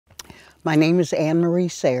My name is Anne Marie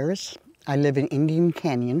Sayers. I live in Indian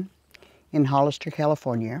Canyon in Hollister,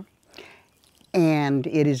 California, and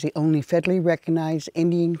it is the only federally recognized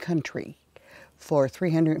Indian country for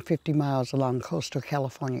 350 miles along coastal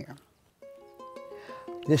California.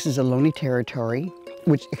 This is Ohlone territory,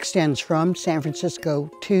 which extends from San Francisco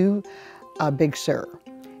to Big Sur,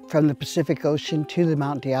 from the Pacific Ocean to the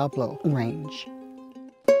Mount Diablo Range.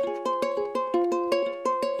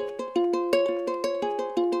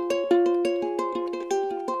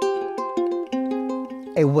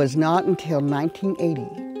 It was not until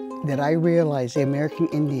 1980 that I realized the American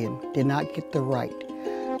Indian did not get the right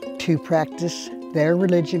to practice their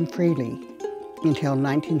religion freely until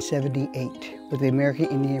 1978 with the American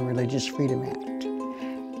Indian Religious Freedom Act.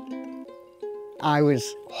 I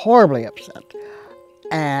was horribly upset,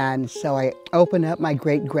 and so I opened up my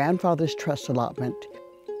great-grandfather's trust allotment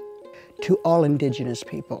to all Indigenous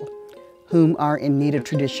people whom are in need of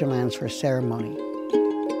traditional lands for ceremony.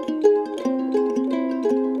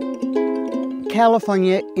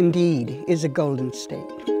 California, indeed, is a golden state.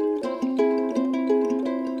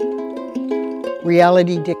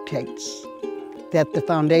 Reality dictates that the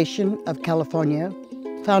foundation of California,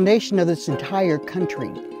 foundation of this entire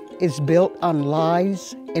country, is built on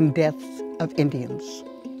lives and deaths of Indians.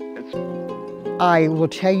 I will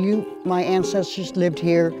tell you, my ancestors lived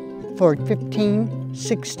here for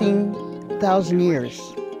 16,000 years.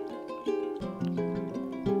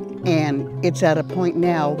 And it's at a point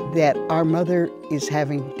now that our mother is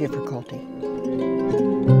having difficulty.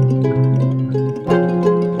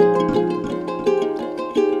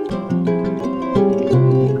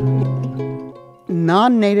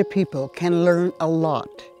 Non-Native people can learn a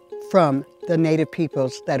lot from the Native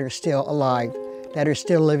peoples that are still alive, that are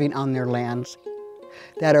still living on their lands,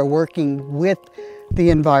 that are working with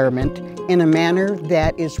the environment in a manner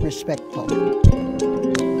that is respectful.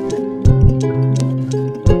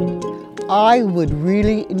 I would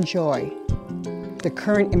really enjoy the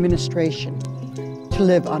current administration to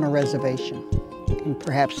live on a reservation, and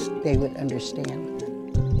perhaps they would understand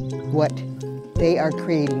what they are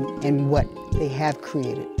creating and what they have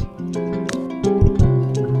created,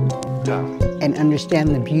 and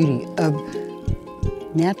understand the beauty of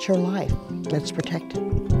natural life. Let's protect it.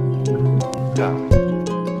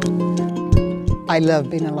 I love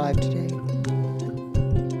being alive today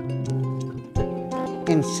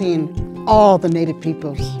and seeing all the Native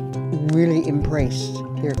peoples really embraced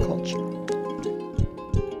their culture.